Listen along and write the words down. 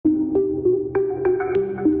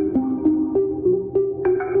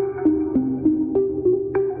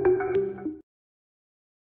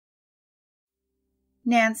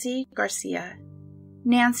Nancy Garcia.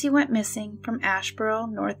 Nancy went missing from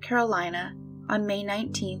Asheboro, North Carolina on May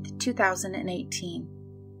 19, 2018.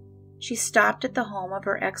 She stopped at the home of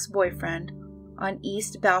her ex-boyfriend on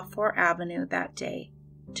East Balfour Avenue that day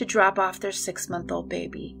to drop off their 6-month-old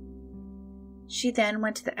baby. She then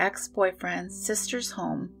went to the ex-boyfriend's sister's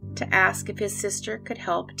home to ask if his sister could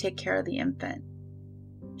help take care of the infant.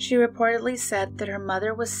 She reportedly said that her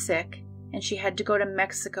mother was sick and she had to go to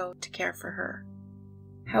Mexico to care for her.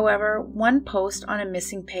 However, one post on a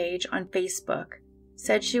missing page on Facebook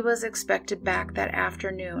said she was expected back that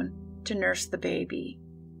afternoon to nurse the baby.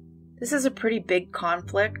 This is a pretty big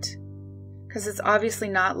conflict, because it's obviously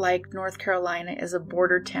not like North Carolina is a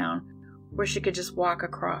border town where she could just walk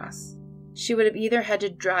across. She would have either had to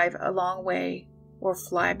drive a long way or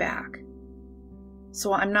fly back.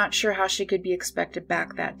 So I'm not sure how she could be expected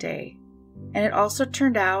back that day. And it also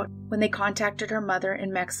turned out, when they contacted her mother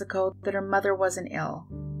in Mexico, that her mother wasn't ill.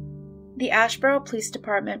 The Asheboro Police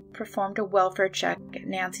Department performed a welfare check at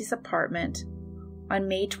Nancy's apartment on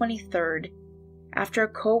May 23rd after a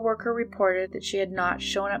co-worker reported that she had not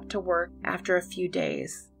shown up to work after a few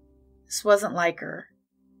days. This wasn't like her.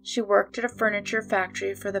 She worked at a furniture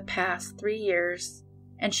factory for the past 3 years,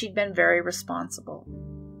 and she'd been very responsible.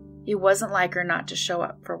 It wasn't like her not to show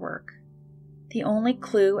up for work. The only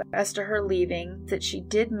clue as to her leaving is that she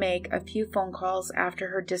did make a few phone calls after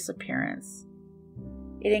her disappearance.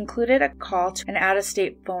 It included a call to an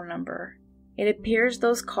out-of-state phone number. It appears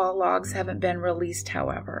those call logs haven't been released,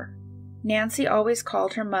 however. Nancy always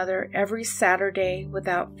called her mother every Saturday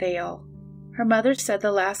without fail. Her mother said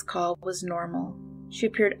the last call was normal. She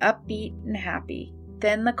appeared upbeat and happy.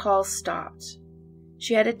 Then the calls stopped.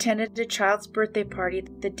 She had attended a child's birthday party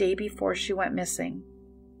the day before she went missing,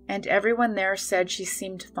 and everyone there said she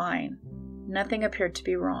seemed fine. Nothing appeared to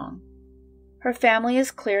be wrong. Her family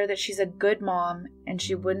is clear that she's a good mom and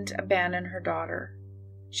she wouldn't abandon her daughter.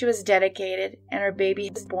 She was dedicated, and her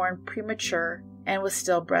baby was born premature and was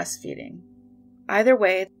still breastfeeding. Either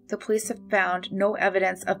way, the police have found no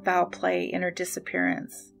evidence of foul play in her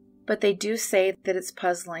disappearance, but they do say that it's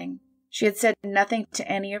puzzling. She had said nothing to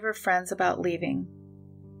any of her friends about leaving.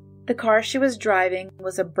 The car she was driving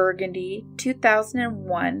was a burgundy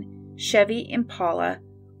 2001 Chevy Impala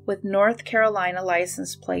with North Carolina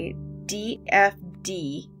license plate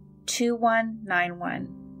DFD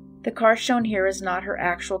 2191. The car shown here is not her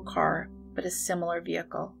actual car, but a similar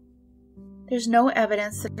vehicle. There's no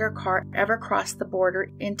evidence that her car ever crossed the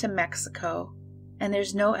border into Mexico, and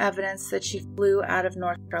there's no evidence that she flew out of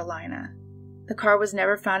North Carolina. The car was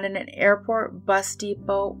never found in an airport, bus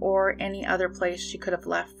depot, or any other place she could have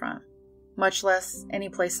left from, much less any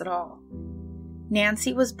place at all.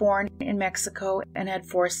 Nancy was born in Mexico and had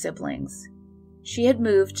 4 siblings. She had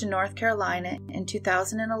moved to North Carolina in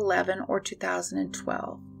 2011 or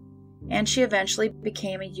 2012, and she eventually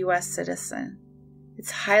became a U.S. citizen. It's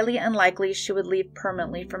highly unlikely she would leave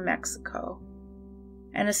permanently from Mexico,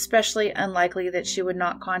 and especially unlikely that she would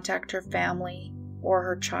not contact her family or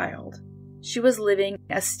her child. She was living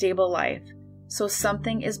a stable life, so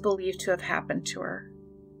something is believed to have happened to her.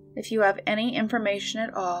 If you have any information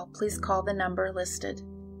at all, please call the number listed.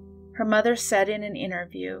 Her mother said in an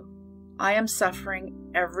interview, "I am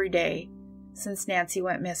suffering every day since Nancy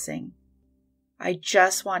went missing. I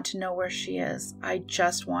just want to know where she is. I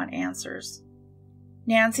just want answers."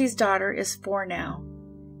 Nancy's daughter is 4 now,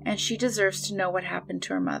 and she deserves to know what happened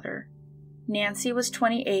to her mother. Nancy was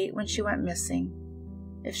 28 when she went missing.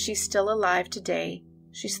 If she's still alive today,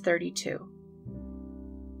 she's 32.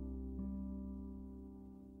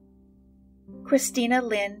 Christina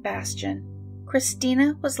Lynn Bastain.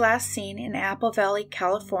 Christina was last seen in Apple Valley,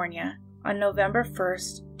 California on November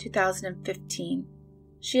 1st, 2015.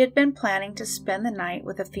 She had been planning to spend the night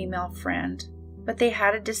with a female friend, but they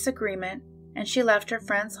had a disagreement and she left her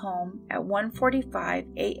friend's home at 1:45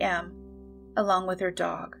 a.m. along with her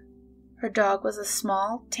dog. Her dog was a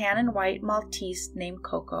small tan and white Maltese named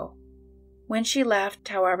Coco. When she left,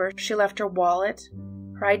 however, she left her wallet,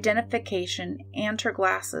 her identification, and her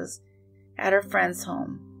glasses at her friend's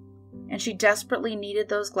home, and she desperately needed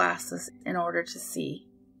those glasses in order to see,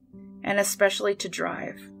 and especially to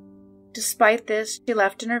drive. Despite this, she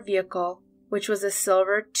left in her vehicle, which was a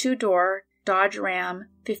silver 2-door Dodge Ram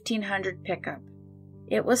 1500 pickup.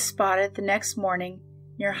 It was spotted the next morning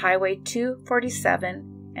near Highway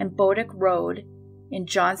 247 and Boddick Road in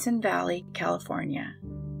Johnson Valley, California.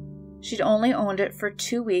 She'd only owned it for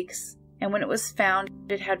 2 weeks, and when it was found,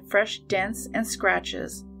 it had fresh dents and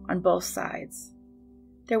scratches on both sides.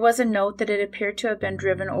 There was a note that it appeared to have been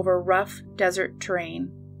driven over rough desert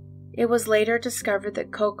terrain. It was later discovered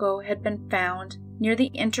that Coco had been found near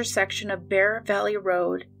the intersection of Bear Valley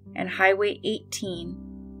Road and Highway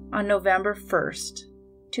 18 on November 1st,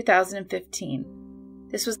 2015.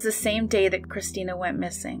 This was the same day that Christina went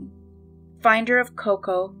missing. Finder of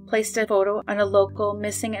Coco placed a photo on a local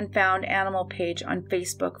missing and found animal page on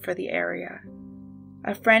Facebook for the area.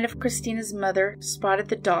 A friend of Christina's mother spotted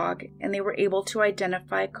the dog, and they were able to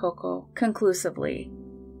identify Coco conclusively.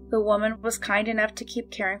 The woman was kind enough to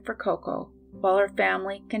keep caring for Coco, while her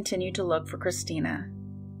family continued to look for Christina.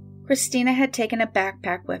 Christina had taken a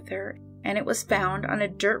backpack with her, and it was found on a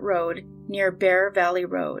dirt road near Bear Valley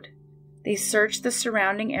Road. They searched the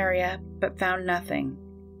surrounding area, but found nothing.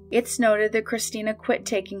 It's noted that Christina quit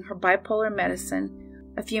taking her bipolar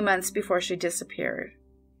medicine a few months before she disappeared.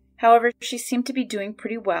 However, she seemed to be doing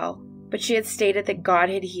pretty well, but she had stated that God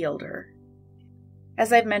had healed her.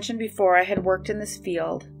 As I've mentioned before, I had worked in this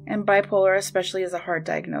field, and bipolar especially is a hard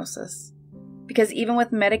diagnosis. Because even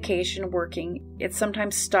with medication working, it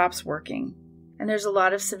sometimes stops working, and there's a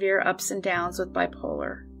lot of severe ups and downs with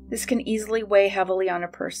bipolar. This can easily weigh heavily on a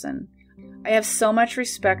person. I have so much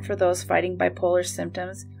respect for those fighting bipolar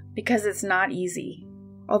symptoms because it's not easy,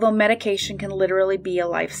 although medication can literally be a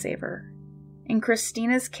lifesaver. In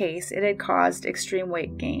Christina's case, it had caused extreme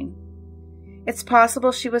weight gain. It's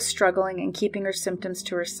possible she was struggling and keeping her symptoms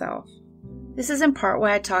to herself. This is in part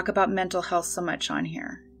why I talk about mental health so much on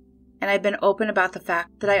here, and I've been open about the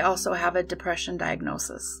fact that I also have a depression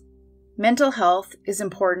diagnosis. Mental health is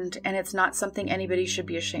important, and it's not something anybody should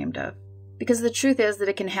be ashamed of, because the truth is that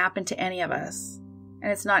it can happen to any of us,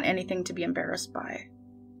 and it's not anything to be embarrassed by.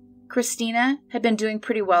 Christina had been doing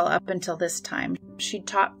pretty well up until this time. She'd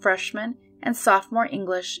taught freshman and sophomore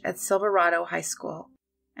English at Silverado High School,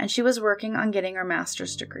 and she was working on getting her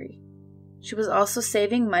master's degree. She was also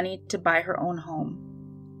saving money to buy her own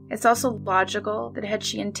home. It's also logical that had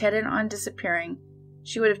she intended on disappearing,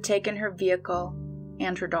 she would have taken her vehicle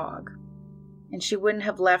and her dog, and she wouldn't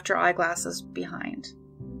have left her eyeglasses behind.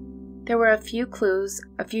 There were a few clues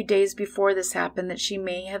a few days before this happened that she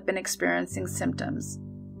may have been experiencing symptoms.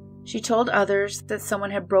 She told others that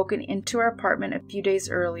someone had broken into her apartment a few days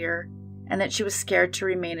earlier and that she was scared to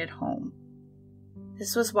remain at home.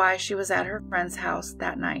 This was why she was at her friend's house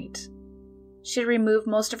that night. She had removed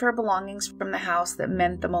most of her belongings from the house that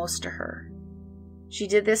meant the most to her. She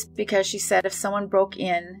did this because she said if someone broke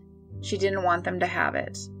in, she didn't want them to have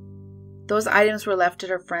it. Those items were left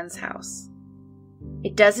at her friend's house.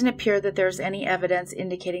 It doesn't appear that there's any evidence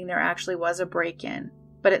indicating there actually was a break-in,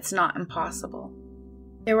 but it's not impossible.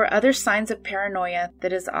 There were other signs of paranoia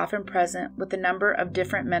that is often present with a number of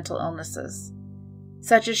different mental illnesses,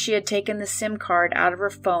 such as she had taken the SIM card out of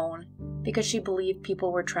her phone because she believed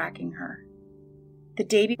people were tracking her. The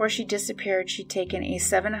day before she disappeared, she'd taken a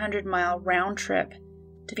 700-mile round trip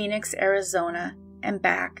to Phoenix, Arizona, and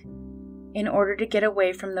back in order to get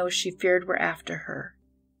away from those she feared were after her,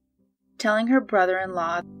 telling her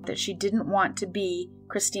brother-in-law that she didn't want to be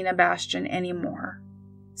Christina Bastain anymore,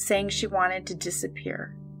 saying she wanted to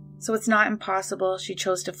disappear. So it's not impossible she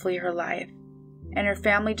chose to flee her life, and her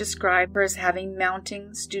family described her as having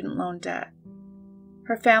mounting student loan debt.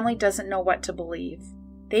 Her family doesn't know what to believe.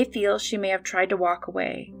 They feel she may have tried to walk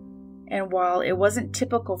away, and while it wasn't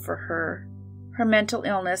typical for her, her mental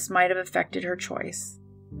illness might have affected her choice.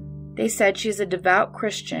 They said she is a devout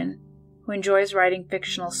Christian who enjoys writing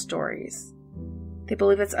fictional stories. They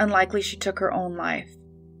believe it's unlikely she took her own life.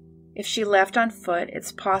 If she left on foot,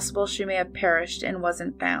 it's possible she may have perished and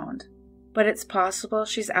wasn't found, but it's possible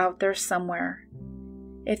she's out there somewhere.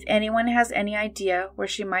 If anyone has any idea where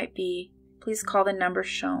she might be, please call the number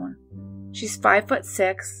shown. She's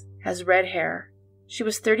 5'6", has red hair. She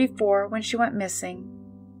was 34 when she went missing,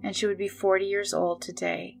 and she would be 40 years old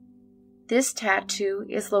today. This tattoo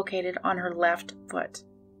is located on her left foot.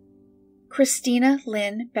 Christina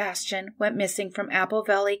Lynn Bastain went missing from Apple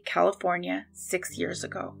Valley, California, 6 years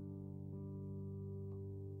ago.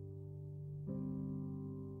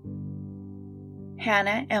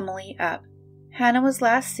 Hannah Emily Upp. Hannah was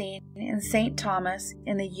last seen in St. Thomas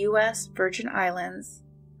in the U.S. Virgin Islands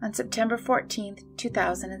on September 14,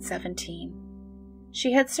 2017.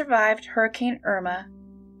 She had survived Hurricane Irma,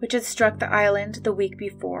 which had struck the island the week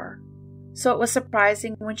before, so it was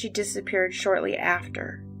surprising when she disappeared shortly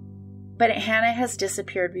after. But Hannah has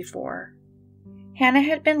disappeared before. Hannah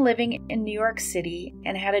had been living in New York City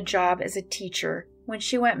and had a job as a teacher when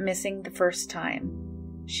she went missing the first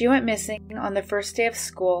time. She went missing on the first day of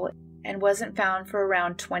school and wasn't found for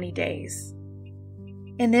around 20 days.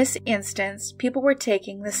 In this instance, people were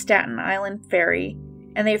taking the Staten Island ferry,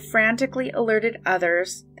 and they frantically alerted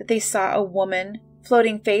others that they saw a woman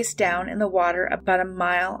floating face down in the water about a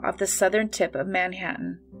mile off the southern tip of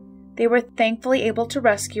Manhattan. They were thankfully able to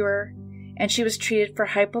rescue her, and she was treated for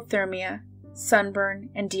hypothermia, sunburn,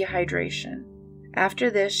 and dehydration. After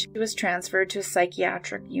this, she was transferred to a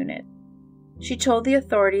psychiatric unit. She told the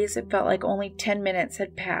authorities it felt like only 10 minutes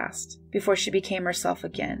had passed before she became herself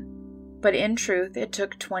again, but in truth, it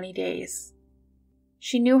took 20 days.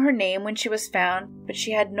 She knew her name when she was found, but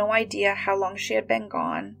she had no idea how long she had been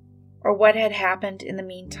gone or what had happened in the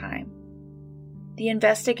meantime. The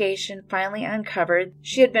investigation finally uncovered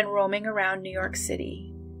she had been roaming around New York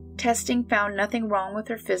City. Testing found nothing wrong with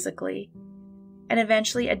her physically, and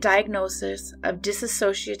eventually a diagnosis of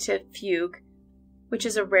dissociative fugue, which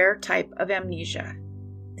is a rare type of amnesia.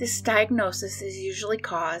 This diagnosis is usually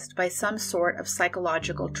caused by some sort of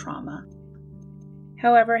psychological trauma.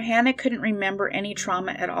 However, Hannah couldn't remember any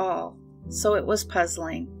trauma at all, so it was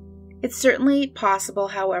puzzling. It's certainly possible,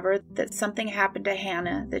 however, that something happened to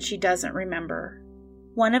Hannah that she doesn't remember.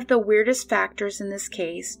 One of the weirdest factors in this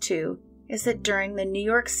case, too, is that during the New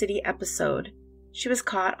York City episode, she was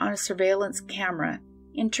caught on a surveillance camera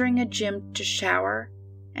entering a gym to shower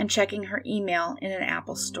and checking her email in an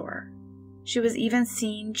Apple store. She was even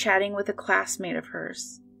seen chatting with a classmate of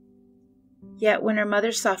hers. Yet when her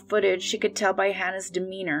mother saw footage, she could tell by Hannah's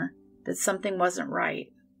demeanor that something wasn't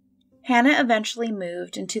right. Hannah eventually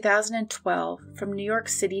moved in 2012 from New York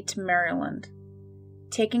City to Maryland,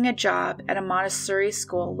 taking a job at a Montessori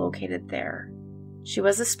school located there. She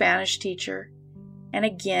was a Spanish teacher, and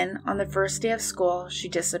again, on the first day of school, she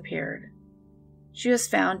disappeared. She was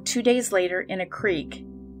found 2 days later in a creek,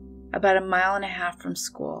 about 1.5 miles from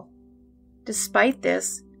school. Despite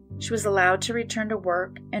this, she was allowed to return to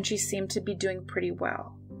work, and she seemed to be doing pretty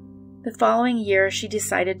well. The following year, she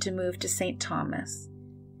decided to move to St. Thomas,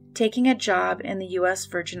 taking a job in the U.S.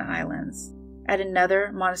 Virgin Islands at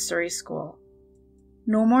another Montessori school.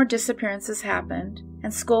 No more disappearances happened,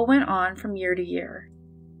 and school went on from year to year.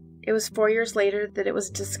 It was 4 years later that it was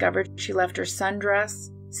discovered she left her sundress,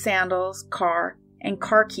 sandals, car, and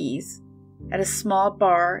car keys at a small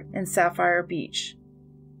bar in Sapphire Beach.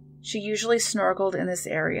 She usually snorkeled in this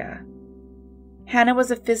area. Hannah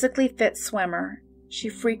was a physically fit swimmer. She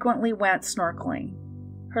frequently went snorkeling.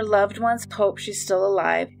 Her loved ones hope she's still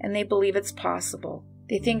alive, and they believe it's possible.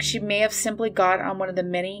 They think she may have simply got on one of the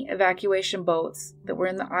many evacuation boats that were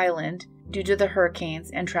in the island due to the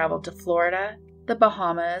hurricanes and traveled to Florida, the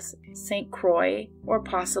Bahamas, St. Croix, or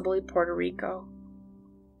possibly Puerto Rico.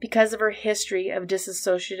 Because of her history of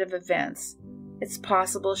dissociative events, it's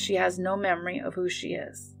possible she has no memory of who she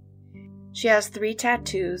is. She has 3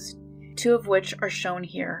 tattoos, 2 of which are shown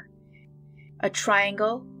here. A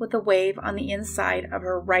triangle with a wave on the inside of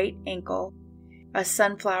her right ankle, a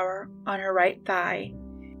sunflower on her right thigh,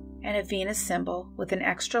 and a Venus symbol with an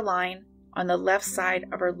extra line on the left side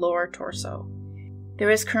of her lower torso. There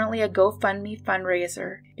is currently a GoFundMe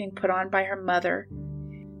fundraiser being put on by her mother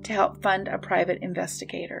to help fund a private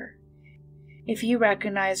investigator. If you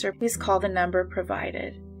recognize her, please call the number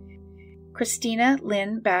provided. Christina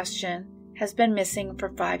Lynn Bastain has been missing for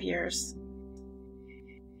 5 years.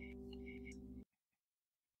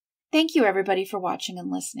 Thank you everybody for watching and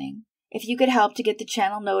listening. If you could help to get the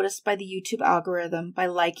channel noticed by the YouTube algorithm by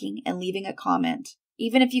liking and leaving a comment,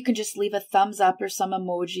 even if you can just leave a thumbs up or some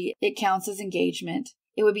emoji, it counts as engagement.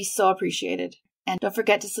 It would be so appreciated. And don't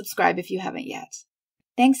forget to subscribe if you haven't yet.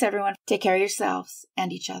 Thanks everyone. Take care of yourselves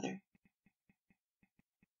and each other.